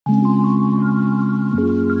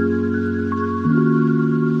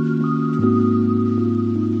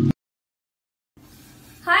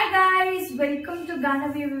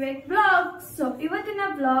Ganavi Vivek blog. So ಇವತ್ತಿನ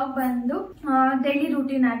blog ಬಂದು daily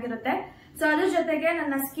routine ಆಗಿರುತ್ತೆ. ಸೊ ಅದ್ರ ಜೊತೆಗೆ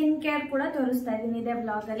ನನ್ನ ಸ್ಕಿನ್ ಕೇರ್ ಕೂಡ ತೋರಿಸ್ತಾ ಇದ್ದೀನಿ ಇದೇ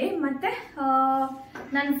ಬ್ಲಾಗ್ ಅಲ್ಲಿ. ಮತ್ತೆ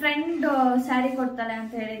ನನ್ನ ಫ್ರೆಂಡ್ ಸ್ಯಾರಿ ಕೊಡ್ತಾಳೆ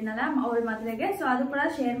ಅಂತ ಹೇಳಿದ್ನಲ್ಲ ಅವಳ ಮದುವೆಗೆ, ಸೊ ಅದು ಕೂಡ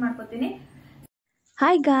ಶೇರ್ ಮಾಡ್ಕೊತೀನಿ.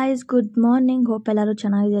 Hi guys, good morning. Hope ಎಲ್ಲರೂ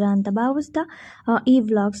ಚೆನ್ನಾಗಿದ್ದೀರಾ ಅಂತ ಭಾವಿಸ್ತಾ ಈ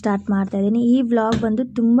ವ್ಲಾಗ್ ಸ್ಟಾರ್ಟ್ ಮಾಡ್ತಾ ಇದ್ದೀನಿ. ಈ ವ್ಲಾಗ್ ಬಂದು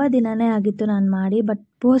ತುಂಬ ದಿನವೇ ಆಗಿತ್ತು ನಾನು ಮಾಡಿ, ಬಟ್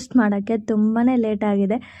ಪೋಸ್ಟ್ ಮಾಡೋಕ್ಕೆ ತುಂಬಾ ಲೇಟ್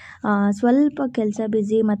ಆಗಿದೆ. ಸ್ವಲ್ಪ ಕೆಲಸ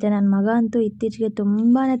ಬ್ಯುಸಿ, ಮತ್ತು ನನ್ನ ಮಗ ಅಂತೂ ಇತ್ತೀಚೆಗೆ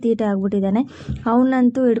ತುಂಬಾ ತೀಟೆ ಆಗಿಬಿಟ್ಟಿದ್ದಾನೆ.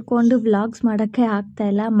 ಅವನಂತೂ ಹಿಡ್ಕೊಂಡು ವ್ಲಾಗ್ಸ್ ಮಾಡೋಕ್ಕೆ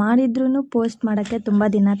ಆಗ್ತಾಯಿಲ್ಲ. ಮಾಡಿದ್ರೂ ಪೋಸ್ಟ್ ಮಾಡೋಕ್ಕೆ ತುಂಬ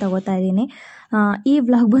ದಿನ ತಗೋತಾ ಇದ್ದೀನಿ. ಈ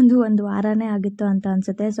ವ್ಲಾಗ್ ಬಂದು ಒಂದು ವಾರನೇ ಆಗಿತ್ತು ಅಂತ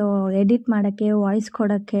ಅನಿಸುತ್ತೆ. ಸೊ ಎಡಿಟ್ ಮಾಡೋಕ್ಕೆ, ವಾಯ್ಸ್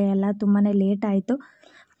ಕೊಡೋಕ್ಕೆ ಎಲ್ಲ ತುಂಬಾ ಲೇಟ್ ಆಯಿತು.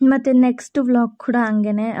 ಮತ್ತು ನೆಕ್ಸ್ಟ್ ವ್ಲಾಗ್ ಕೂಡ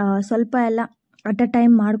ಹಂಗೇ ಸ್ವಲ್ಪ ಎಲ್ಲ ಅಟ್ ಅ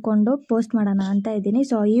ಟೈಮ್ ಮಾಡಿಕೊಂಡು ಪೋಸ್ಟ್ ಮಾಡೋಣ ಅಂತ ಇದ್ದೀನಿ.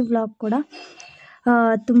 ಸೊ ಈ ವ್ಲಾಗ್ ಕೂಡ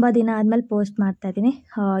ತುಂಬ ದಿನ ಆದಮೇಲೆ ಪೋಸ್ಟ್ ಮಾಡ್ತಾಯಿದ್ದೀನಿ.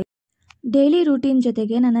 ಡೈಲಿ ರೂಟೀನ್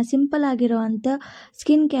ಜೊತೆಗೆ ನನ್ನ ಸಿಂಪಲ್ ಆಗಿರೋವಂಥ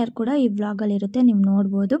ಸ್ಕಿನ್ ಕೇರ್ ಕೂಡ ಈ ವ್ಲಾಗಲ್ಲಿರುತ್ತೆ, ನೀವು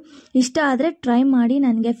ನೋಡ್ಬೋದು. ಇಷ್ಟ ಆದರೆ ಟ್ರೈ ಮಾಡಿ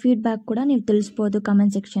ನನಗೆ ಫೀಡ್ಬ್ಯಾಕ್ ಕೂಡ ನೀವು ತಿಳಿಸ್ಬೋದು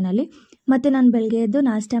ಕಮೆಂಟ್ ಸೆಕ್ಷನಲ್ಲಿ. ಮತ್ತು ನಾನು ಬೆಳಗ್ಗೆ ಎದ್ದು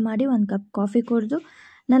ನಾಷ್ಟ ಮಾಡಿ ಒಂದು ಕಪ್ ಕಾಫಿ ಕುಡಿದು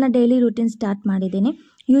ನನ್ನ ಡೈಲಿ ರೂಟೀನ್ ಸ್ಟಾರ್ಟ್ ಮಾಡಿದ್ದೀನಿ.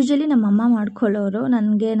 ಯೂಶ್ವಲಿ ನಮ್ಮಮ್ಮ ಮಾಡ್ಕೊಳ್ಳೋರು,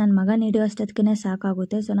 ನನಗೆ ನನ್ನ ಮಗ ನೀಡೋ ಅಷ್ಟೊತ್ತಿಗೆ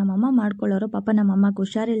ಸಾಕಾಗುತ್ತೆ. ಸೊ ನಮ್ಮಮ್ಮ ಮಾಡ್ಕೊಳ್ಳೋರು, ಪಾಪ ನಮ್ಮಮ್ಮಗೆ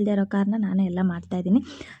ಹುಷಾರಿಲ್ಲದೆ ಇರೋ ಕಾರಣ ನಾನೇ ಎಲ್ಲ ಮಾಡ್ತಾಯಿದ್ದೀನಿ.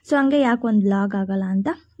 ಸೊ ಹಂಗೆ ಯಾಕೆ ಒಂದು ವ್ಲಾಗ್ ಆಗೋಲ್ಲ ಅಂತ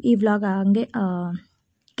ಈ ವ್ಲಾಗ್ ಹಂಗೆ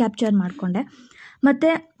ಕ್ಯಾಪ್ಚರ್ ಮಾಡಿಕೊಂಡೆ.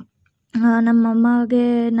 ಮತ್ತು ನಮ್ಮಮ್ಮಗೆ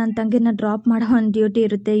ನನ್ನ ತಂಗಿನ ಡ್ರಾಪ್ ಮಾಡೋ ಒಂದು ಡ್ಯೂಟಿ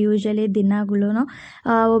ಇರುತ್ತೆ ಯೂಶ್ವಲಿ ದಿನಗಳೂ.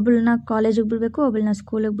 ಒಬ್ಬಳನ್ನ ಕಾಲೇಜಿಗೆ ಬಿಡಬೇಕು, ಒಬ್ಬಳನ್ನ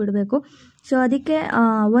ಸ್ಕೂಲಿಗೆ ಬಿಡಬೇಕು. ಸೊ ಅದಕ್ಕೆ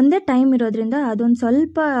ಒಂದೇ ಟೈಮ್ ಇರೋದ್ರಿಂದ ಅದೊಂದು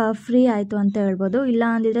ಸ್ವಲ್ಪ ಫ್ರೀ ಆಯಿತು ಅಂತ ಹೇಳ್ಬೋದು. ಇಲ್ಲ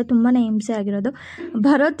ಅಂದಿದ್ರೆ ತುಂಬಾ ಹಿಂಸೆ ಆಗಿರೋದು.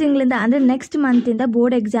 ಬರೋ ತಿಂಗಳಿಂದ ಅಂದರೆ ನೆಕ್ಸ್ಟ್ ಮಂತಿಂದ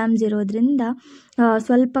ಬೋರ್ಡ್ ಎಕ್ಸಾಮ್ಸ್ ಇರೋದ್ರಿಂದ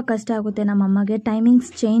ಸ್ವಲ್ಪ ಕಷ್ಟ ಆಗುತ್ತೆ ನಮ್ಮಮ್ಮಗೆ. ಟೈಮಿಂಗ್ಸ್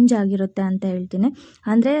ಚೇಂಜ್ ಆಗಿರುತ್ತೆ ಅಂತ ಹೇಳ್ತೀನಿ.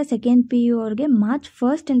 ಅಂದರೆ ಸೆಕೆಂಡ್ PU ಅವ್ರಿಗೆ March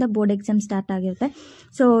 1 ಬೋರ್ಡ್ ಎಕ್ಸಾಮ್ ಸ್ಟಾರ್ಟ್ ಆಗಿರುತ್ತೆ.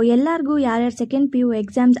 ಸೊ ಎಲ್ಲರಿಗೂ ಯಾರ್ಯಾರು ಸೆಕೆಂಡ್ PU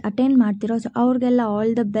ಎಕ್ಸಾಮ್ಸ್ ಅಟೆಂಡ್ ಮಾಡ್ತಿರೋ ಸೊ ಅವ್ರಿಗೆಲ್ಲ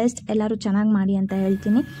ಆಲ್ ದ ಬೆಸ್ಟ್, ಎಲ್ಲರೂ ಚೆನ್ನಾಗಿ ಮಾಡಿ ಅಂತ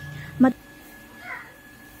ಹೇಳ್ತೀನಿ. ಮತ್ತು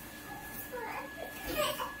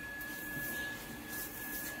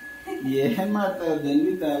ಏನ್ ಮಾಡ್ತಾರೆ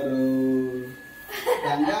ದಂಡಿತ ಅವರು,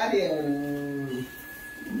 ಗಂಗಾರಿ ಅವರು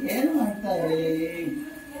ಏನ್ ಮಾಡ್ತಾರೆ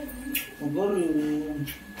ಒಬ್ಬರು.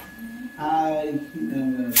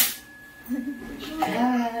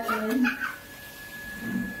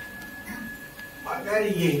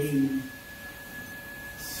 ಮಗರಿಗೆ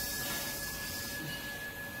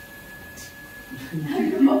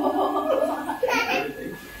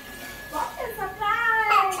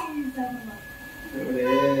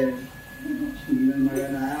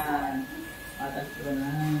ಮಗನ ಮಾತಾಡ್ತಾನ.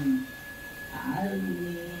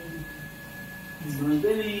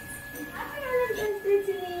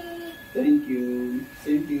 Thank you,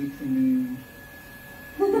 same to you.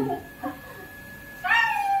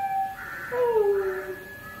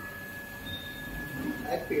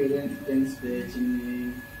 Happy ವೆಲೆಂಟೈನ್ಸ್ day Chinni.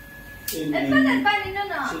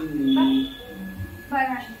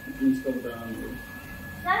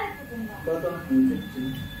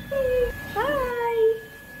 Hi,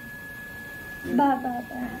 ಬಾ ಬಾ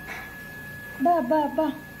ಬಾ ಬಾ ಬಾ ಬಾ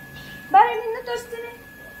ಬಾ, ನಿನ್ನ ತೋರಿಸ್ತೀನಿ.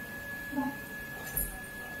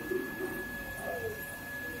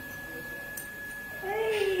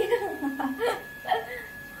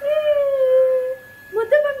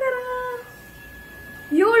 ಮುದ್ದು ಬಂಗಾರ.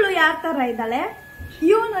 ಇವಳು ಯಾವ ತರ ಇದ್ದಾಳೆ,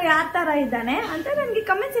 ಇವನು ಯಾವ ತರ ಇದ್ದಾನೆ ಅಂತ ನನಗೆ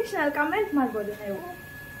ಕಮೆಂಟ್ ಸೆಕ್ಷನ್ ಅಲ್ಲಿ ಕಮೆಂಟ್ ಮಾಡ್ಬೋದು ನೀವು.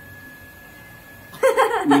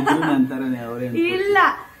 ಇಲ್ಲ,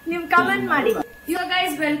 ನೀವು ಕಮೆಂಟ್ ಮಾಡಿ. ಇವಾಗ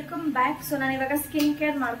ಗೈಸ್ ವೆಲ್ಕಮ್ ಬ್ಯಾಕ್. ಸೊ ನಾನು ಇವಾಗ ಸ್ಕಿನ್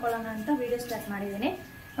ಕೇರ್ ಮಾಡ್ಕೊಳ್ಳೋಣ ಅಂತ ವಿಡಿಯೋ ಸ್ಟಾರ್ಟ್ ಮಾಡಿದ್ದೀನಿ.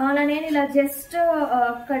 ನಾನೇನಿಲ್ಲ, ಜಸ್ಟ್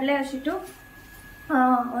ಕಡಲೆ ಹಸಿಟ್ಟು,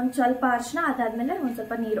 ಒಂದ್ ಸ್ವಲ್ಪ ಅರಿಶಿನ, ಅದಾದ್ಮೇಲೆ ಒಂದ್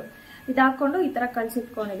ಸ್ವಲ್ಪ ನೀರು ಇದಾಕೊಂಡು ಈ ತರ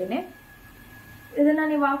ಕಳ್ಸಿಟ್ಕೊಂಡಿದ್ದೀನಿ. ಇದನ್ನ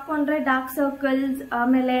ನೀವು ಹಾಕೊಂಡ್ರೆ ಡಾರ್ಕ್ ಸರ್ಕಲ್ಸ್,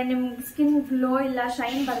 ಆಮೇಲೆ ನಿಮ್ ಸ್ಕಿನ್ ಗ್ಲೋ ಇಲ್ಲ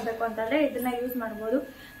ಶೈನ್ ಬರ್ಬೇಕು ಅಂತಂದ್ರೆ ಇದನ್ನ ಯೂಸ್ ಮಾಡಬಹುದು.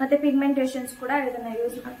 ಮತ್ತೆ ಪಿಗ್ಮೆಂಟೇಷನ್ಸ್ ಕೂಡ ಇದನ್ನ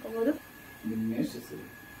ಯೂಸ್ ಮಾಡ್ಕೋಬಹುದು.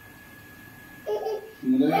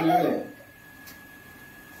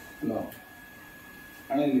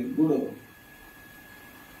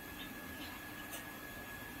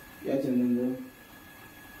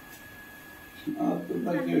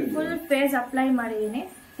 ಫುಲ್ ಫೇಸ್ ಅಪ್ಲೈ ಮಾಡಿದೀನಿ.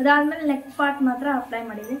 ಅದಾದ್ಮೇಲೆ ನೆಕ್ ಪಾರ್ಟ್ ಮಾತ್ರ ಅಪ್ಲೈ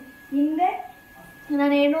ಮಾಡಿದೀನಿ. ಹಿಂದೆ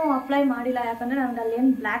ನಾನೇನು ಅಪ್ಲೈ ಮಾಡಿಲ್ಲ, ಯಾಕಂದ್ರೆ ನನ್ಗೆ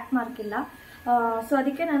ಅಲ್ಲೇನು ಬ್ಲ್ಯಾಕ್ ಮಾರ್ಕ್ ಇಲ್ಲ. ಸೊ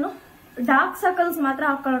ಅದಕ್ಕೆ ನಾನು ಡಾರ್ಕ್ ಸರ್ಕಲ್ಸ್ ಮಾತ್ರ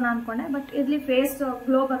ಹಾಕೊಳ್ಳೋಣ ಅನ್ಕೊಂಡೆ, ಬಟ್ ಇಲ್ಲಿ ಫೇಸ್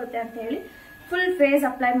ಗ್ಲೋ ಬರುತ್ತೆ ಅಂತ ಹೇಳಿ ಫುಲ್ ಫೇಸ್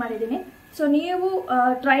ಅಪ್ಲೈ ಮಾಡಿದೀನಿ. ಸೊ ನೀವು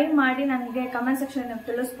ಟ್ರೈ ಮಾಡಿ ನನಗೆ ಕಮೆಂಟ್ ಸೆಕ್ಷನ್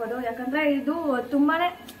ತಿಳಿಸ್ಬೋದು. ಯಾಕಂದ್ರೆ ಇದು ತುಂಬಾನೇ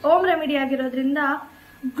ಹೋಮ್ ರೆಮಿಡಿ ಆಗಿರೋದ್ರಿಂದ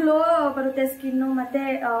ಗ್ಲೋ ಬರುತ್ತೆ ಸ್ಕಿನ್, ಮತ್ತೆ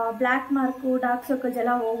ಬ್ಲ್ಯಾಕ್ ಮಾರ್ಕ್, ಡಾರ್ಕ್ ಸರ್ಕಲ್ಸ್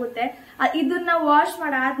ಎಲ್ಲ ಹೋಗುತ್ತೆ. ಇದನ್ನ ವಾಶ್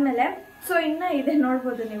ಮಾಡಾದ್ಮೇಲೆ ಸೊ ಇನ್ನ ಇದೆ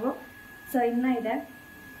ನೋಡ್ಬೋದು ನೀವು. ಸೊ ಇನ್ನ ಇದೆ,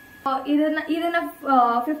 ಇದನ್ನ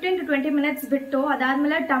 15 to 20 ಮಿನಿಟ್ಸ್ ಬಿಟ್ಟು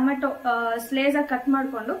ಅದಾದ್ಮೇಲೆ ಟೊಮೆಟೊ ಸ್ಲೇಸ್ ಆಗಿ ಕಟ್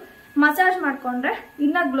ಮಾಡ್ಕೊಂಡು ಮಸಾಜ್ ಮಾಡ್ಕೊಂಡ್ರೆ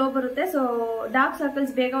ಇನ್ನ ಗ್ಲೋ ಬರುತ್ತೆ. ಸೊ ಡಾರ್ಕ್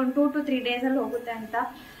ಸರ್ಕಲ್ಸ್ ಬೇಗ ಒಂದು 2 to 3 days ಅಲ್ಲಿ ಹೋಗುತ್ತೆ ಅಂತ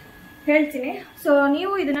ಹೇಳ್ತೀನಿ. ಸೊ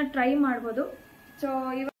ನೀವು ಇದನ್ನ ಟ್ರೈ ಮಾಡ್ಬೋದು. ಸೊ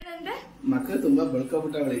ಇವಾಗ ಮಕ್ಕಳು ತುಂಬಾ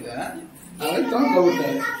ಬಳ್ಕೊಬಿಟ್ಟವಳು ಈಗ,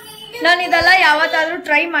 ತಗೊಂಡ್ಬಿಟ್ಟಾಳೆ. ನಾನು ಇದೆಲ್ಲ ಯಾವತ್ತಾದ್ರೂ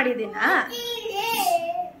ಟ್ರೈ ಮಾಡಿದ್ದೀನ?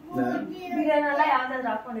 ಇದನ್ನೆಲ್ಲ ಯಾವ್ದಾದ್ರು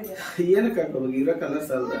ಹಾಕೊಂಡಿದ್ದೀನ? ಏನಕ್ಕೆ ಹಾಕೋಬೇಕು, ಇರೋ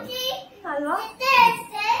ಕಲರ್ಸ್ ಅಲ್ವಾ?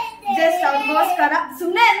 ಜಸ್ಟ್ ಅವ್ರಿಗೋಸ್ಕರ,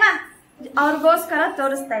 ಸುಮ್ಮನೆ ಅಲ್ಲ, ಅವ್ರಿಗೋಸ್ಕರ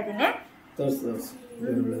ತೋರಿಸ್ತಾ ಇದ್ದೀನಿ. ತೋರ್ಸು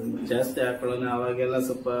ಜಾಸ್ತಿ ಹಾಕೊಳ್ಳೋಣ. ಅವಾಗೆಲ್ಲ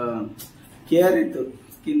ಸ್ವಲ್ಪ ಕೇರ್ ಇತ್ತು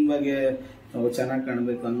ಸ್ಕಿನ್ ಬಗ್ಗೆ, ನಾವು ಚೆನ್ನಾಗಿ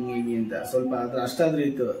ಕಾಣ್ಬೇಕು ಹಂಗೆ ಅಂತ ಸ್ವಲ್ಪ, ಅದ್ರ ಅಷ್ಟಾದ್ರೂ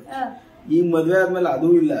ಇತ್ತು. ಈಗ ಮದ್ವೆ ಆದ್ಮೇಲೆ ಅದೂ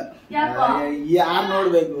ಇಲ್ಲ. ಯಾರ್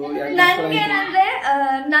ನೋಡ್ಬೇಕು? ನನ್ಗೇನಂದ್ರೆ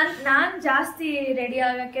ನಾನ್ ಜಾಸ್ತಿ ರೆಡಿ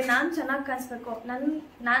ಆಗಕ್ಕೆ, ನಾನ್ ಚೆನ್ನಾಗ್ ಕಾಣಿಸ್ಬೇಕು,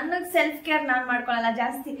 ನನ್ನ ಸೆಲ್ಫ್ ಕೇರ್ ನಾನ್ ಮಾಡ್ಕೊಳಲ್ಲ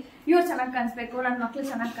ಜಾಸ್ತಿ. ಇವ್ರು ಚೆನ್ನಾಗ್ ಕಾಣಿಸ್ಬೇಕು, ನನ್ ಮಕ್ಳು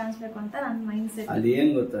ಚೆನ್ನಾಗ್ ಕಾಣಿಸ್ಬೇಕು ಅಂತ ನನ್ ಮೈಂಡ್ ಸೆಟ್.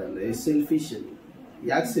 ಅದೇನ್ ಗೊತ್ತಂದ್ರೆ ಸೆಲ್ಫಿಶ್.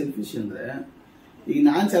 ಯಾಕೆ ಸೆಲ್ಫಿಶ್ ಅಂದ್ರೆ, ಈಗ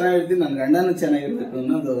ನಾನ್ ಚೆನ್ನಾಗಿರ್ತೀನಿ, ನನ್ ಗಂಡನೂ ಚೆನ್ನಾಗಿರ್ಬೇಕು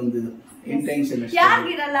ಅನ್ನೋದು ಒಂದು ಇಂಟೆನ್ಷನ್.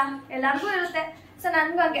 ಯಾರಿಗಿರಲ್ಲ, ಎಲ್ಲಾರ್ಗು ಇರುತ್ತೆ. ಸೊ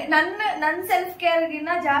ನನ್ಗೆ ನನ್ ಸೆಲ್ಫ್ ಕೇರ್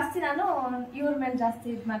ಗಿನ್ನ ಜಾಸ್ತಿ ನಾನು ಇವ್ರ ಮೇಲೆ ಜಾಸ್ತಿ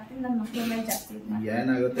ಇದ್ ಮಾಡ್ತೀನಿ, ನನ್ನ ಮಕ್ಳ ಮೇಲೆ ಜಾಸ್ತಿ ಇದ್ ಮಾಡ್ತೀನಿ.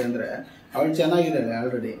 ಏನಾಗುತ್ತೆ ಅಂದ್ರೆ ಅವಳು ಚೆನ್ನಾಗಿದ್ದಾಳೆ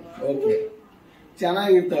ಆಲ್ರೆಡಿ, ಓಕೆ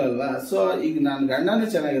ಚೆನ್ನಾಗಿರ್ತಾಳಲ್ವಾ. ಸೊ ಈಗ ನಾನ್ ಗಂಡನೂ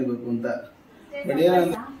ಚೆನ್ನಾಗಿರ್ಬೇಕು ಅಂತ. ಬಟ್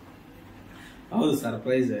ಏನಂದ್ರೆ ಹೌದು,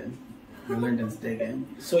 ಸರ್ಪ್ರೈಸ್ ವ್ಯಾಲೆಂಟೈನ್ಸ್ ಡೇಗೆ.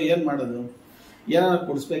 ಸೊ ಏನ್ ಮಾಡೋದು, ಏನಾದ್ರು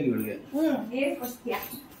ಕೊಡಿಸ್ಬೇಕು ಇವಳಿಗೆ. ಏನ್ ಕೊಡ್ತೀಯ?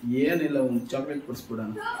 ಏನಿಲ್ಲ, ಒಂದು ಚಾಕ್ಲೇಟ್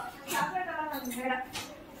ಕೊಡಿಸ್ಬಿಡೋಣ.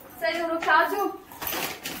 ಸರ್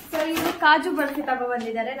ಇವರು ಕಾಜು ಬರ್ಫಿ ತಗೋ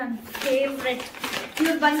ಬಂದಿದ್ದಾರೆ, ನನ್ನ ಫೇವ್ರೆಟ್.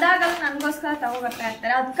 ಇವ್ರು ಬಂದಾಗಲ್ಲ ನನ್ಗೋಸ್ಕರ ತಗೋ ಬರ್ತಾ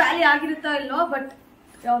ಇರ್ತಾರೆ. ಅದು ಖಾಲಿ ಆಗಿರುತ್ತೋ ಇಲ್ಲೋ, ಬಟ್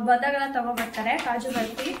ಬಂದಾಗೆಲ್ಲ ತಗೋ ಬರ್ತಾರೆ ಕಾಜು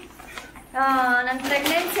ಬರ್ಫಿ. ನನ್ನ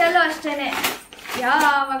ಪ್ರೆಗ್ನೆನ್ಸಿಯಲ್ಲೂ ಅಷ್ಟೇನೆ,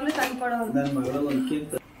 ಯಾವಾಗ್ಲೂ ತಂದ್ಕೊಡೋರು. ನನ್ನ ಮಗಳು ಒಂದು ಕೇಕ್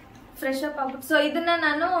ಫ್ರೆಶ್ ಅಪ್ ಆಗ್ಬಿಟ್ಟು. ಸೊ ಇದನ್ನ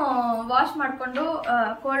ನಾನು ವಾಶ್ ಮಾಡ್ಕೊಂಡು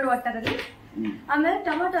ಕೋಲ್ಡ್ ವಾಟರ್ ಅಲ್ಲಿ, ಆಮೇಲೆ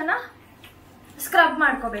ಟೊಮೊಟೊನ ಸ್ಕ್ರಬ್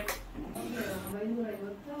ಮಾಡ್ಕೋಬೇಕು.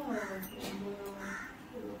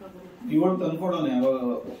 ಇವಳು ತಂದ್ಕೊಡೋಣ ಯಾವಾಗ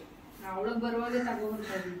ಅವಳು ಬರುವಾಗ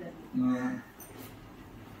ತಗೊಂಡ್ಬರ್ತಾ ಇದ್ದೆ.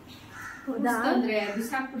 ಹೌದಾ? ಅಂದ್ರೆ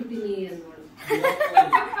ಬಿಸಾಕ್ಬಿಡ್ತೀನಿ ಅನ್ನೋಳು.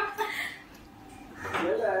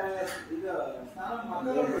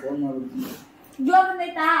 ಫೋನ್ ಮಾಡ್ಬಿಡ್ತೀನಿ. ಗ್ಲೋ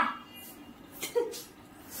ಬಂದೈತಾ?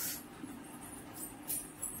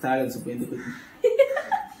 ತಾಳೆ ಸ್ವಲ್ಪ ಹಿಂದೆ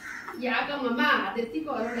ಯಾಕಮ್ಮ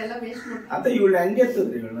ಅದೆತ್ತಿಕೋ ಅವರೆಲ್ಲ ವೇಸ್ಟ್ ಮಾಡ್ತಾರೆ. ಅತ್ತ ಇವಳು ಹಂಗೆ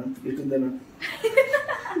ಎತ್ತದ್ರಿ ಇವಳು ಇಷ್ಟುದನ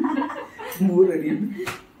 3 ಅಡಿ.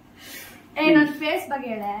 ನನ್ನ ಫೇಸ್ ಬಗ್ಗೆ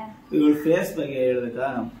ಹೇಳೆ. ಇವಳು ಫೇಸ್ ಬಗ್ಗೆ ಹೇಳ್ಬೇಕಾ?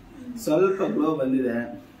 ಸ್ವಲ್ಪ ಗ್ಲೋ ಬಂದಿದೆ,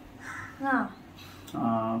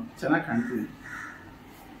 ಚೆನ್ನಾಗಿ ಕಾಣ್ತೀವಿ,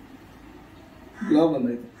 ಗ್ಲೋ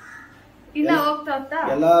ಬಂದೈತೆ. ಇನ್ನ ಹೋಗ್ತಾ ಹೋಗ್ತಾ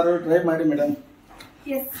ಎಲ್ಲಾರು ಟ್ರೈ ಮಾಡಿ ಮೇಡಮ್,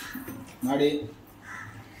 ಎಸ್ ಮಾಡಿ.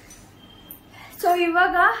 ಸೊ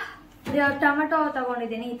ಇವಾಗ ಟೊಮೆಟೊ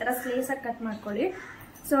ತಗೊಂಡಿದ್ದೀನಿ, ಈ ತರ ಸ್ಲೈಸ್ ಆಗಿ ಕಟ್ ಮಾಡ್ಕೊಳ್ಳಿ.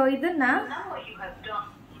 ಸೊ ಇದನ್ನ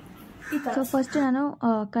ಸೊ ಫಸ್ಟ್ ನಾನು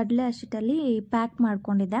ಕಡಲೆ ಹಸಿಟ್ಟಲ್ಲಿ ಪ್ಯಾಕ್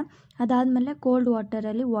ಮಾಡ್ಕೊಂಡಿದ್ದೆ, ಅದಾದಮೇಲೆ ಕೋಲ್ಡ್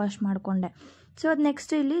ವಾಟರಲ್ಲಿ ವಾಶ್ ಮಾಡಿಕೊಂಡೆ. ಸೊ ಅದು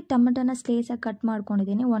ನೆಕ್ಸ್ಟ್ ಇಲ್ಲಿ ಟೊಮೆಟೊನ ಸ್ಲೈಸಾಗಿ ಕಟ್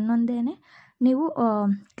ಮಾಡ್ಕೊಂಡಿದ್ದೀನಿ. ಒಂದೊಂದೇ ನೀವು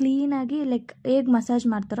ಕ್ಲೀನಾಗಿ ಲೈಕ್ ಹೇಗೆ ಮಸಾಜ್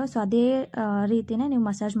ಮಾಡ್ತಾರೋ ಸೊ ಅದೇ ರೀತಿಯೇ ನೀವು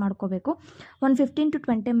ಮಸಾಜ್ ಮಾಡ್ಕೋಬೇಕು. ಒಂದು 15 to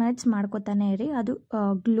 20 minutes ಮಾಡ್ಕೋತಾನೆ ಇರಿ. ಅದು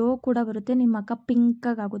ಗ್ಲೋ ಕೂಡ ಬರುತ್ತೆ, ನಿಮ್ಮ ಅಕ್ಕ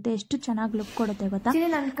ಪಿಂಕಾಗಿ ಆಗುತ್ತೆ, ಎಷ್ಟು ಚೆನ್ನಾಗಿ ಲುಕ್ ಕೊಡುತ್ತೆ ಗೊತ್ತಾ.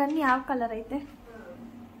 ನನ್ನ ಕಣ್ಣು ಯಾವ ಕಲರ್ ಐತೆ?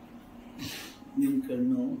 ನಿನ್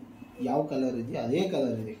ಕಣ್ಣು ಯಾವ ಕಲರ್ ಇದೆ ಅದೇ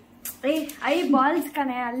ಕಲರ್ ಇದೆ. ಐ ಬಾಲ್ಸ್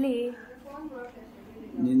ಕಣೆ ಅಲ್ಲಿ.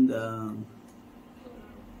 ನಿಂದ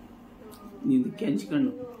ಕೆಂಚು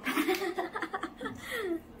ಕಣ್ಣು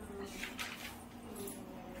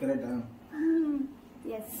ಕರೆಕ್ಟಾ?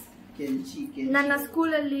 ಎಸ್. ಕೆಂಚಿ. ನನ್ನ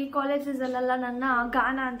ಸ್ಕೂಲಲ್ಲಿ ಕಾಲೇಜಸ್ ಅಲ್ಲೆಲ್ಲ ನನ್ನ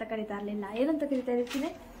ಗಾನ ಅಂತ ಕರಿತಾ ಇರ್ಲಿಲ್ಲ, ಏನಂತ ಕರಿತಾ ಇರ್ತೀನಿ?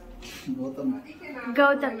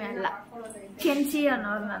 ಗೌತಮಿ ಅಲ್ಲ, ಕೆಂಚಿ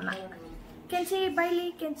ಅನ್ನೋರು. ನನ್ನ ಕೆಂಚಿ ಬೈಲಿ,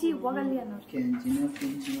 ಕೆಂಚಿ ಹೋಗಲಿ ಅನ್ನೋರು.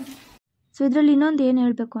 ಸೊ ಇದರಲ್ಲಿ ಇನ್ನೊಂದು ಏನು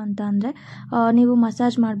ಹೇಳಬೇಕು ಅಂತ ಅಂದರೆ, ನೀವು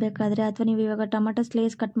ಮಸಾಜ್ ಮಾಡಬೇಕಾದ್ರೆ ಅಥವಾ ನೀವು ಇವಾಗ ಟೊಮೆಟೊ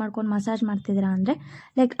ಸ್ಲೈಸ್ ಕಟ್ ಮಾಡ್ಕೊಂಡು ಮಸಾಜ್ ಮಾಡ್ತಿದ್ದೀರಾ ಅಂದರೆ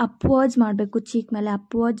ಲೈಕ್ ಅಪ್ವರ್ಡ್ಸ್ ಮಾಡಬೇಕು, ಚೀಕ್ ಮೇಲೆ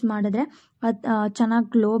ಅಪ್ವರ್ಡ್ಸ್ ಮಾಡಿದ್ರೆ ಅದು ಚೆನ್ನಾಗಿ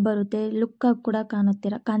ಗ್ಲೋ ಬರುತ್ತೆ, ಲುಕ್ಕಾಗಿ ಕೂಡ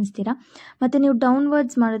ಕಾಣಿಸ್ತೀರಾ. ಮತ್ತು ನೀವು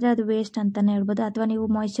ಡೌನ್ವರ್ಡ್ಸ್ ಮಾಡಿದ್ರೆ ಅದು ವೇಸ್ಟ್ ಅಂತಲೇ ಹೇಳ್ಬೋದು. ಅಥವಾ ನೀವು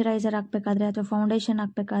ಮಾಯ್ಶ್ಚರೈಸರ್ ಹಾಕಬೇಕಾದ್ರೆ ಅಥವಾ ಫೌಂಡೇಶನ್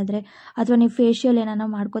ಹಾಕಬೇಕಾದ್ರೆ ಅಥವಾ ನೀವು ಫೇಶಿಯಲ್ ಏನಾರ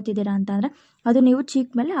ಮಾಡ್ಕೋತಿದ್ದೀರಾ ಅಂತಂದರೆ ಅದು ನೀವು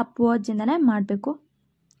ಚೀಕ್ ಮೇಲೆ ಅಪ್ವರ್ಡ್ಸಿಂದನೇ ಮಾಡಬೇಕು.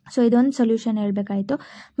 ಸೊ ಇದೊಂದು ಸೊಲ್ಯೂಷನ್ ಹೇಳಬೇಕಾಯಿತು.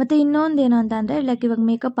 ಮತ್ತು ಇನ್ನೊಂದು ಏನು ಅಂತ ಅಂದರೆ ಲೈಕ್ ಇವಾಗ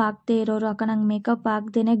ಮೇಕಪ್ ಆಗದೆ ಇರೋರು, ಅಕ್ಕ ನಂಗೆ ಮೇಕಪ್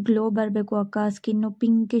ಆಗದೇ ಗ್ಲೋ ಬರಬೇಕು ಅಕ್ಕ, ಸ್ಕಿನ್ನು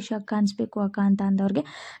ಪಿಂಕಿಶ್ ಆಗಿ ಕಾಣಿಸ್ಬೇಕು ಅಕ್ಕ ಅಂತ ಅಂದವ್ರಿಗೆ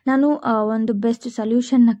ನಾನು ಒಂದು ಬೆಸ್ಟ್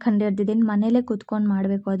ಸೊಲ್ಯೂಷನ್ನ ಕಂಡುಹಿಡ್ದಿದ್ದೀನಿ. ಮನೇಲೇ ಕೂತ್ಕೊಂಡು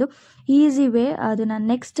ಮಾಡಬೇಕು, ಅದು ಈಸಿ ವೇ. ಅದು ನಾನು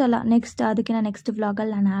ನೆಕ್ಸ್ಟ್ ಅದಕ್ಕಿಂತ ನೆಕ್ಸ್ಟ್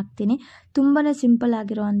ವ್ಲಾಗಲ್ಲಿ ನಾನು ಹಾಕ್ತೀನಿ. ತುಂಬಾ ಸಿಂಪಲ್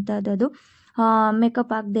ಆಗಿರೋ ಅಂಥದ್ದು ಅದು.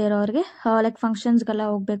 ಮೇಕಪ್ ಆಗದೆ ಇರೋರಿಗೆ ಲೈಕ್ ಫಂಕ್ಷನ್ಸ್ಗೆಲ್ಲ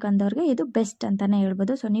ಹೋಗ್ಬೇಕಂದವ್ರಿಗೆ ಇದು ಬೆಸ್ಟ್ ಅಂತಾನೆ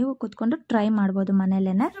ಹೇಳ್ಬೋದು. ಸೊ ನೀವು ಕೂತ್ಕೊಂಡು ಟ್ರೈ ಮಾಡ್ಬೋದು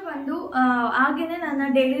ಮನೇಲೇನೆ. ಬಂದು ಹಾಗೇನೆ ನನ್ನ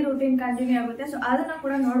ಡೈಲಿ ರೂಟೀನ್ ಕಂಟಿನ್ಯೂ ಆಗುತ್ತೆ. ಸೊ ಅದನ್ನ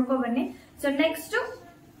ಕೂಡ ನೋಡ್ಕೊ ಬನ್ನಿ. ಸೊ ನೆಕ್ಸ್ಟ್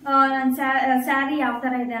ನನ್ನ ಸ್ಯಾರಿ ಯಾವ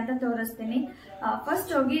ಥರ ಇದೆ ಅಂತ ತೋರಿಸ್ತೀನಿ.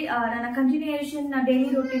 ಫಸ್ಟ್ ಹೋಗಿ ನನ್ನ ಕಂಟಿನ್ಯೂಯೇಷನ್ ಡೈಲಿ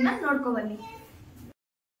ರೂಟೀನ್ನ ನೋಡ್ಕೊಬನ್ನಿ.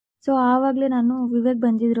 ಸೊ ಆವಾಗಲೇ ನಾನು ವಿವೇಕ್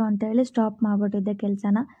ಬಂದಿದ್ರು ಅಂತ ಹೇಳಿ ಸ್ಟಾಪ್ ಮಾಡಿಬಿಟ್ಟಿದ್ದೆ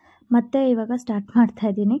ಕೆಲಸನ. ಮತ್ತೆ ಇವಾಗ ಸ್ಟಾರ್ಟ್ ಮಾಡ್ತಾ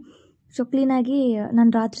ಇದ್ದೀನಿ. ಸೊ ಕ್ಲೀನಾಗಿ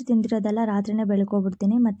ನಾನು ರಾತ್ರಿ ತಿಂದಿರೋದೆಲ್ಲ ರಾತ್ರಿನೇ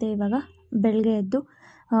ಬೆಳ್ಕೊಬಿಡ್ತೀನಿ. ಮತ್ತು ಇವಾಗ ಬೆಳಗ್ಗೆ ಎದ್ದು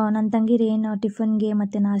ನನ್ನ ತಂಗಿರು ಏನು ಟಿಫನ್ಗೆ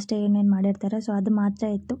ಮತ್ತು ನಾಷ್ಟ ಏನೇನು ಮಾಡಿರ್ತಾರೆ ಸೊ ಅದು ಮಾತ್ರ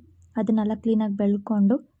ಇತ್ತು, ಅದನ್ನೆಲ್ಲ ಕ್ಲೀನಾಗಿ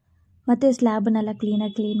ಬೆಳ್ಕೊಂಡು ಮತ್ತು ಸ್ಲ್ಯಾಬನ್ನೆಲ್ಲ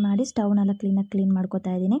ಕ್ಲೀನ್ ಮಾಡಿ ಸ್ಟವ್ನೆಲ್ಲ ಕ್ಲೀನ್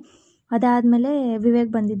ಮಾಡ್ಕೊತಾ ಇದ್ದೀನಿ. ಅದಾದಮೇಲೆ ವಿವೇಕ್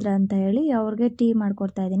ಬಂದಿದ್ರ ಅಂತ ಹೇಳಿ ಅವ್ರಿಗೆ ಟೀ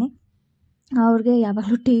ಮಾಡ್ಕೊಡ್ತಾ ಇದ್ದೀನಿ. ಅವ್ರಿಗೆ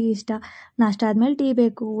ಯಾವಾಗಲೂ ಟೀ ಇಷ್ಟ. ನಾಷ್ಟ ಆದಮೇಲೆ ಟೀ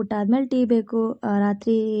ಬೇಕು, ಊಟ ಆದಮೇಲೆ ಟೀ ಬೇಕು,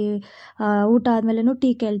 ರಾತ್ರಿ ಊಟ ಆದಮೇಲೂ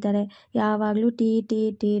ಟೀ ಕೇಳ್ತಾರೆ. ಯಾವಾಗಲೂ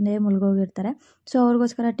ಟೀನೇ ಮುಳುಗೋಗಿರ್ತಾರೆ. ಸೊ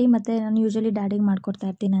ಅವ್ರಿಗೋಸ್ಕರ ಟೀ ಮತ್ತು ನಾನು ಯೂಶ್ವಲಿ ಡ್ಯಾಡಿಗೆ ಮಾಡಿಕೊಡ್ತಾ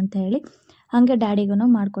ಇರ್ತೀನಿ ಅಂತ ಹೇಳಿ ಹಾಗೆ ಡ್ಯಾಡಿಗೂ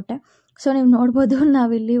ಮಾಡಿಕೊಟ್ಟೆ. ಸೊ ನೀವು ನೋಡ್ಬೋದು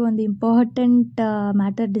ನಾವಿಲ್ಲಿ ಒಂದು ಇಂಪಾರ್ಟೆಂಟ್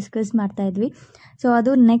ಮ್ಯಾಟರ್ ಡಿಸ್ಕಸ್ ಮಾಡ್ತಾಯಿದ್ವಿ. ಸೊ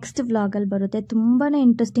ಅದು ನೆಕ್ಸ್ಟ್ ವ್ಲಾಗಲ್ಲಿ ಬರುತ್ತೆ. ತುಂಬಾ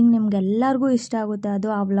ಇಂಟ್ರೆಸ್ಟಿಂಗ್, ನಿಮ್ಗೆಲ್ಲರಿಗೂ ಇಷ್ಟ ಆಗುತ್ತೆ ಅದು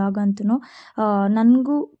ಆ ವ್ಲಾಗ್ ಅಂತೂ.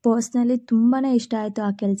 ನನಗೂ ಪರ್ಸ್ನಲಿ ತುಂಬಾ ಇಷ್ಟ ಆಯಿತು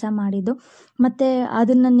ಆ ಕೆಲಸ ಮಾಡಿದ್ದು. ಮತ್ತು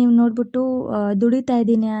ಅದನ್ನು ನೀವು ನೋಡ್ಬಿಟ್ಟು ದುಡಿತಾ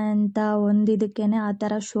ಇದ್ದೀನಿ ಅಂತ ಒಂದಿದಕ್ಕೇ ಆ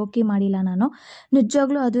ಥರ ಶೋಕಿ ಮಾಡಿಲ್ಲ ನಾನು.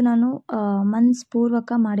 ನಿಜವಾಗ್ಲೂ ಅದು ನಾನು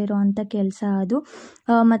ಮನಸ್ಪೂರ್ವಕ ಮಾಡಿರೋ ಅಂಥ ಕೆಲಸ ಅದು.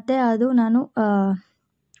 ಮತ್ತು ಅದು ನಾನು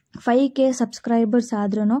 5K ಸಬ್ಸ್ಕ್ರೈಬರ್ಸ್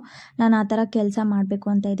ಆದ್ರೂ ನಾನು ಆ ಥರ ಕೆಲಸ ಮಾಡಬೇಕು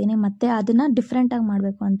ಅಂತ ಇದ್ದೀನಿ. ಮತ್ತು ಅದನ್ನು ಡಿಫ್ರೆಂಟಾಗಿ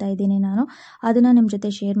ಮಾಡಬೇಕು ಅಂತ ಇದ್ದೀನಿ. ನಾನು ಅದನ್ನು ನಿಮ್ಮ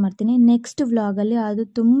ಜೊತೆ ಶೇರ್ ಮಾಡ್ತೀನಿ ನೆಕ್ಸ್ಟ್ ವ್ಲಾಗಲ್ಲಿ. ಅದು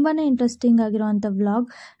ತುಂಬಾ ಇಂಟ್ರೆಸ್ಟಿಂಗ್ ಆಗಿರೋವಂಥ ವ್ಲಾಗ್.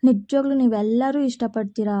 ನಿಜವಾಗ್ಲೂ ನೀವೆಲ್ಲರೂ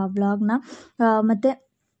ಇಷ್ಟಪಡ್ತೀರಾ ಆ ವ್ಲಾಗ್ನ. ಮತ್ತು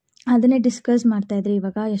ಅದನ್ನೇ ಡಿಸ್ಕಸ್ ಮಾಡ್ತಾಯಿದ್ರಿ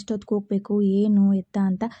ಇವಾಗ ಎಷ್ಟೊತ್ತಿಗೆ ಹೋಗಬೇಕು ಏನು ಎತ್ತ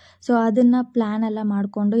ಅಂತ. ಸೊ ಅದನ್ನು ಪ್ಲ್ಯಾನ್ ಎಲ್ಲ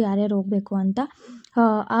ಮಾಡಿಕೊಂಡು ಯಾರ್ಯಾರು ಹೋಗಬೇಕು ಅಂತ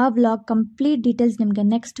ಆ ವ್ಲಾಗ್ ಕಂಪ್ಲೀಟ್ ಡೀಟೇಲ್ಸ್ ನಿಮಗೆ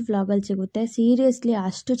ನೆಕ್ಸ್ಟ್ ವ್ಲಾಗಲ್ಲಿ ಸಿಗುತ್ತೆ. ಸೀರಿಯಸ್ಲಿ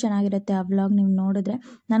ಅಷ್ಟು ಚೆನ್ನಾಗಿರುತ್ತೆ ಆ ವ್ಲಾಗ್ ನೀವು ನೋಡಿದ್ರೆ.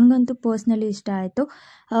 ನನಗಂತೂ ಪರ್ಸ್ನಲಿ ಇಷ್ಟ ಆಯಿತು.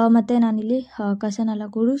 ಮತ್ತು ನಾನಿಲ್ಲಿ ಕಸನೆಲ್ಲ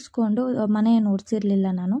ಗುಡಿಸ್ಕೊಂಡು ಮನೆ ಏನು ಒರೆಸಿರಲಿಲ್ಲ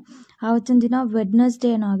ನಾನು. ಆವತ್ತಿನ ದಿನ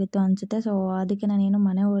ವೆಡ್ನಸ್ಡೇ ಏನೋ ಆಗಿತ್ತು ಅನಿಸುತ್ತೆ. ಸೊ ಅದಕ್ಕೆ ನಾನೇನು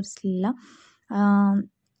ಮನೆ ಒರೆಸಲಿಲ್ಲ.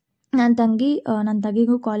 ನನ್ನ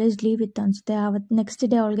ತಂಗಿಗೂ ಕಾಲೇಜ್ ಲೀವ್ ಇತ್ತು ಅನಿಸುತ್ತೆ. ಆವತ್ತು ನೆಕ್ಸ್ಟ್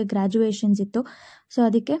ಡೇ ಅವಳಿಗೆ ಗ್ರ್ಯಾಜುಯೇಷನ್ಸ್ ಇತ್ತು. ಸೊ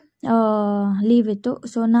ಅದಕ್ಕೆ ಲೀವ್ ಇತ್ತು.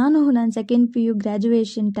 ಸೊ ನಾನು ನನ್ನ ಸೆಕೆಂಡ್ PU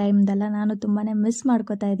ಗ್ರ್ಯಾಜುಯೇಷನ್ ಟೈಮ್ದೆಲ್ಲ ನಾನು ತುಂಬಾ ಮಿಸ್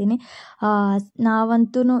ಮಾಡ್ಕೋತಾ ಇದ್ದೀನಿ.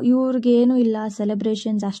 ನಾವಂತೂ ಇವ್ರಿಗೇನೂ ಇಲ್ಲ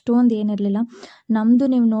ಸೆಲೆಬ್ರೇಷನ್ಸ್ ಅಷ್ಟೊಂದು ಏನಿರಲಿಲ್ಲ. ನಮ್ಮದು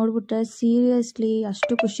ನೀವು ನೋಡಿಬಿಟ್ರೆ ಸೀರಿಯಸ್ಲಿ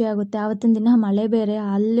ಅಷ್ಟು ಖುಷಿಯಾಗುತ್ತೆ. ಆವತ್ತಿನ ದಿನ ಮಳೆ ಬೇರೆ,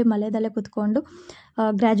 ಅಲ್ಲಿ ಮಳೆದಲ್ಲೇ ಕುತ್ಕೊಂಡು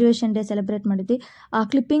ಗ್ರ್ಯಾಜುಯೇಷನ್ ಡೇ ಸೆಲೆಬ್ರೇಟ್ ಮಾಡಿದ್ವಿ. ಆ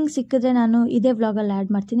ಕ್ಲಿಪ್ಪಿಂಗ್ ಸಿಕ್ಕಿದ್ರೆ ನಾನು ಇದೇ ವ್ಲಾಗಲ್ಲಿ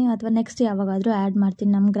ಆ್ಯಡ್ ಮಾಡ್ತೀನಿ ಅಥವಾ ನೆಕ್ಸ್ಟ್ ಯಾವಾಗಾದರೂ ಆ್ಯಡ್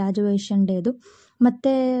ಮಾಡ್ತೀನಿ ನಮ್ಮ ಗ್ರ್ಯಾಜುಯೇಷನ್ ಡೇದು.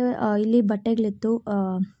 ಮತ್ತು ಇಲ್ಲಿ ಬಟ್ಟೆಗಳಿತ್ತು,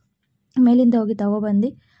 ಮೇಲಿಂದ ಹೋಗಿ ತಗೊಬಂದು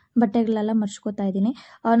ಬಟ್ಟೆಗಳೆಲ್ಲ ಮರ್ಚ್ಕೋತಾ ಇದ್ದೀನಿ.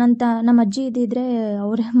 ನಮ್ಮ ಅಜ್ಜಿ ಇದ್ದಿದ್ರೆ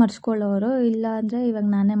ಅವರೇ ಮರ್ಚ್ಕೊಳ್ಳೋರು, ಇಲ್ಲ ಅಂದರೆ ಇವಾಗ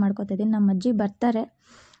ನಾನೇ ಮಾಡ್ಕೋತಾ ಇದ್ದೀನಿ. ನಮ್ಮ ಅಜ್ಜಿ ಬರ್ತಾರೆ,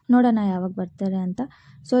 ನೋಡೋಣ ಯಾವಾಗ ಬರ್ತಾರೆ ಅಂತ.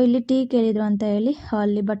 ಸೊ ಇಲ್ಲಿ ಟೀ ಕೇಳಿದ್ರು ಅಂತ ಹೇಳಿ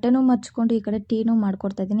ಅಲ್ಲಿ ಬಟ್ಟೆನೂ ಮರ್ಚ್ಕೊಂಡು ಈ ಕಡೆ ಟೀನೂ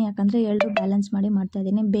ಮಾಡ್ಕೊಡ್ತಾಯಿದ್ದೀನಿ. ಯಾಕಂದರೆ ಎರಡು ಬ್ಯಾಲೆನ್ಸ್ ಮಾಡಿ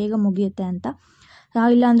ಮಾಡ್ತಾಯಿದ್ದೀನಿ, ಬೇಗ ಮುಗಿಯುತ್ತೆ ಅಂತ.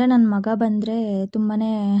 ಇಲ್ಲಾಂದರೆ ನನ್ನ ಮಗ ಬಂದರೆ ತುಂಬಾ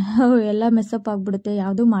ಎಲ್ಲ ಮೆಸ್ಸಪ್ ಆಗಿಬಿಡುತ್ತೆ,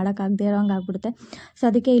 ಯಾವುದೂ ಮಾಡೋಕ್ಕಾಗದೇ ಇರೋಂಗೆ ಆಗಿಬಿಡುತ್ತೆ. ಸೊ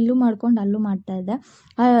ಅದಕ್ಕೆ ಇಲ್ಲೂ ಮಾಡ್ಕೊಂಡು ಅಲ್ಲೂ ಮಾಡ್ತಾಯಿದ್ದೆ.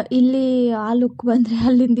 ಇಲ್ಲಿ ಆ ಲುಕ್ ಬಂದರೆ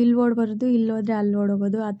ಅಲ್ಲಿಂದ ಇಲ್ಲಿ ಓಡ್ಬರೋದು, ಇಲ್ಲಿ ಹೋದರೆ ಅಲ್ಲಿ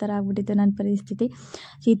ಓಡೋಗೋದು, ಆ ಥರ ಆಗ್ಬಿಟ್ಟಿತ್ತು ನನ್ನ ಪರಿಸ್ಥಿತಿ.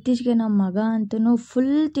 ಇತ್ತೀಚೆಗೆ ನಮ್ಮ ಮಗ ಅಂತೂ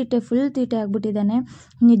ಫುಲ್ ತೀಟೆ ಆಗಿಬಿಟ್ಟಿದ್ದಾನೆ.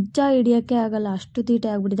 ನಿಜ ಹಿಡಿಯೋಕ್ಕೆ ಆಗಲ್ಲ, ಅಷ್ಟು ತೀಟೆ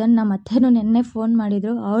ಆಗಿಬಿಟ್ಟಿದ್ದಾನೆ. ನಮ್ಮ ಅತ್ತೆನೂ ನೆನ್ನೆ ಫೋನ್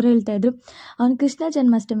ಮಾಡಿದರು. ಅವ್ರು ಹೇಳ್ತಾಯಿದ್ರು ಅವ್ನು ಕೃಷ್ಣ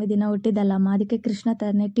ಜನ್ಮಾಷ್ಟಮಿ ದಿನ ಹುಟ್ಟಿದ್ದಲ್ಲಮ್ಮ, ಅದಕ್ಕೆ ಕೃಷ್ಣ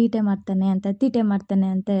ಥರನೇ ತೀಟೆ ಮಾಡ್ತಾನೆ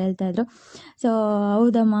ಅಂತ ಹೇಳ್ತಾಯಿದ್ರು. ಸೊ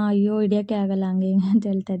ಹೌದಮ್ಮ, ಅಯ್ಯೋ ಹಿಡಿಯೋಕ್ಕೆ ಆಗಲ್ಲ ಹಂಗೆ ಹಿಂಗೆ ಅಂತ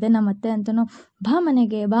ಹೇಳ್ತಾಯಿದ್ದೆ. ನಮ್ಮ ಅತ್ತೆ ಅಂತೂ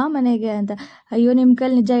ಬಾ ಮನೆಗೆ ಅಂತ, ಅಯ್ಯೋ ನಿಮ್ಮ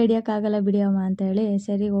ಕೈಲಿ ನಿಜ ಹಿಡಿಯೋಕ್ಕಾಗಲ್ಲ ಬಿಡಿಯಮ್ಮ ಅಂತ ಹೇಳಿ,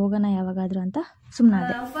 ಸರಿ ಹೋಗೋಣ ಯಾವಾಗಾದರೂ ಅಂತ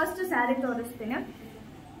ಸುಮ್ಮನಾದೆ. ಫಸ್ಟ್ ಸ್ಯಾರಿ ತೋರಿಸ್ತೀನಿ.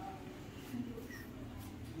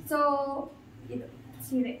 ಸೊ ಇದು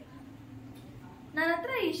ಸೀರೆ ನನ್ನ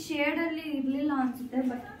ಹತ್ರ ಈ ಶೇಡಲ್ಲಿ ಇರಲಿಲ್ಲ ಅನಿಸುತ್ತೆ,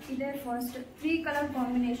 ಬಟ್ ಇದೇ ಫಸ್ಟ್ 3 ಕಲರ್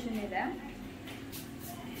ಕಾಂಬಿನೇಷನ್ ಇದೆ.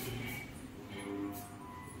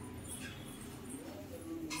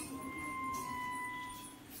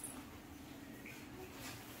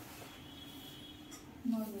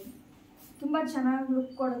 ನೋಡ್ಬೋದು, ತುಂಬ ಚೆನ್ನಾಗಿ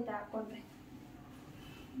ಲುಕ್ ಕೊಡುತ್ತೆ ಹಾಕೊಂಡ್ರೆ.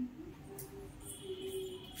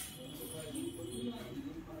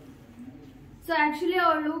 ಸೊ ಆ್ಯಕ್ಚುಲಿ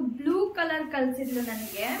ಅವಳು ಬ್ಲೂ ಕಲರ್ ಕಲಿಸಿದ್ಲು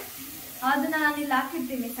ನನಗೆ, ಅದನ್ನ ನಾನು ಇಲ್ಲಿ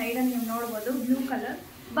ಹಾಕಿರ್ತೀನಿ ಸೈಡಲ್ಲಿ, ನೀವು ನೋಡ್ಬೋದು ಬ್ಲೂ ಕಲರ್.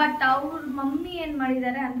 ಬಟ್ ಅವ್ರ ಮಮ್ಮಿ ಏನು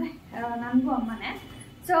ಮಾಡಿದ್ದಾರೆ ಅಂದರೆ, ನನಗೂ ಅಮ್ಮನೇ,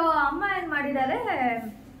 ಸೊ ಅಮ್ಮ ಏನು ಮಾಡಿದ್ದಾರೆ,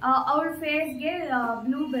 ಅವಳ ಫೇಸ್ಗೆ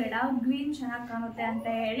ಬ್ಲೂ ಬೇಡ ಗ್ರೀನ್ ಚೆನ್ನಾಗಿ ಕಾಣುತ್ತೆ ಅಂತ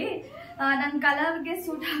ಹೇಳಿ ನನ್ನ ಕಲರ್ಗೆ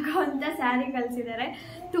ಸೂಟ್ ಆಗೋವಂಥ ಸ್ಯಾರಿ ಕಲಿಸಿದ್ದಾರೆ.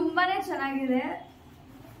 ತುಂಬಾ ಚೆನ್ನಾಗಿದೆ.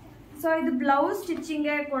 ಸೊ ಇದು ಬ್ಲೌಸ್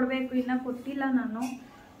ಸ್ಟಿಚಿಂಗ್ಗೆ ಕೊಡಬೇಕು, ಇನ್ನೂ ಕೊಟ್ಟಿಲ್ಲ ನಾನು.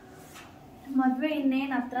 ಮದುವೆ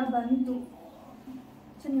ಇನ್ನೇನು ಹತ್ರ ಬಂತು.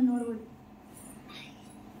 ಸೊ ನೀವು ನೋಡ್ಬೋದು,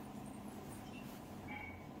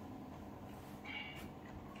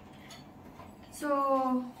 ಸೊ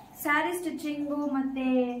ಸ್ಯಾರಿ ಸ್ಟಿಚಿಂಗು ಮತ್ತು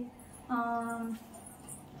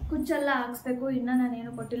ಕುಚ್ಚೆಲ್ಲ ಹಾಕ್ಸ್ಬೇಕು. ಇನ್ನೂ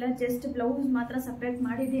ನಾನೇನು ಕೊಟ್ಟಿಲ್ಲ, ಜಸ್ಟ್ ಬ್ಲೌಸ್ ಮಾತ್ರ ಸಪ್ರೇಟ್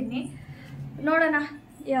ಮಾಡಿದ್ದೀನಿ. ನೋಡೋಣ,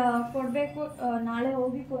 ಕೊಡಬೇಕು, ನಾಳೆ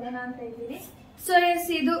ಹೋಗಿ ಕೊಡೋಣ ಅಂತ ಇದ್ದೀನಿ. ಸೊ ಎಸ್,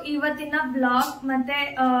 ಇದು ಇವತ್ತಿನ ಬ್ಲಾಗ್. ಮತ್ತೆ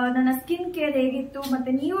ನನ್ನ ಸ್ಕಿನ್ ಕೇರ್ ಹೇಗಿತ್ತು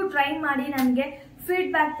ಮತ್ತೆ ನೀವು ಟ್ರೈ ಮಾಡಿ ನನಗೆ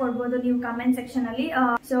ಫೀಡ್ಬ್ಯಾಕ್ ಕೊಡ್ಬೋದು ನೀವು ಕಮೆಂಟ್ ಸೆಕ್ಷನ್ ಅಲ್ಲಿ.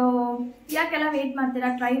 ಸೊ ಯಾಕೆಲ್ಲ ವೇಟ್ ಮಾಡ್ತೀರಾ,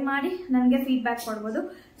 ಟ್ರೈ ಮಾಡಿ ನನಗೆ ಫೀಡ್ಬ್ಯಾಕ್ ಕೊಡ್ಬೋದು.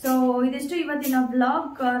 ಸೊ ಇದಿಷ್ಟು ಇವತ್ತಿನ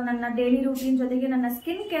ಬ್ಲಾಗ್. ನನ್ನ ಡೈಲಿ ರೂಟೀನ್ ಜೊತೆಗೆ ನನ್ನ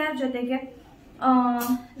ಸ್ಕಿನ್ ಕೇರ್ ಜೊತೆಗೆ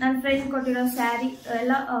ನನ್ನ ಫ್ರೆಂಡ್ ಕೊಟ್ಟಿರೋ ಸ್ಯಾರಿ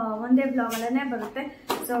ಎಲ್ಲ ಒಂದೇ ಬ್ಲಾಗ್ ಅಲ್ಲೇ ಬರುತ್ತೆ.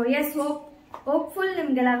 ಸೊ ಎಸ್, ಹೋಪ್ಫುಲ್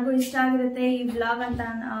ನಿಮ್ಗೆಲ್ಲರಿಗೂ ಇಷ್ಟ ಆಗಿರುತ್ತೆ ಈ ಬ್ಲಾಗ್ ಅಂತ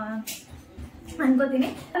ಅನ್ಕೋತೀನಿ.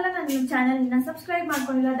 ಅಲ್ಲ, ನನ್ನ ಚಾನೆಲ್ ಇನ್ನ ಸಬ್ಸ್ಕ್ರೈಬ್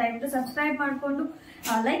ಮಾಡ್ಕೊಂಡಿಲ್ಲ, ದಯವಿಟ್ಟು ಸಬ್ಸ್ಕ್ರೈಬ್ ಮಾಡ್ಕೊಂಡು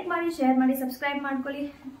ಲೈಕ್ ಮಾಡಿ, ಶೇರ್ ಮಾಡಿ, ಸಬ್ಸ್ಕ್ರೈಬ್ ಮಾಡ್ಕೊಳ್ಳಿ.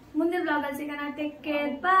 ಮುಂದಿನ ಬ್ಲಾಗ್ ಅಲ್ಲಿ ಸಿಗೋಣ. ಟೇಕ್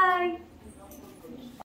ಕೇರ್, ಬಾಯ್.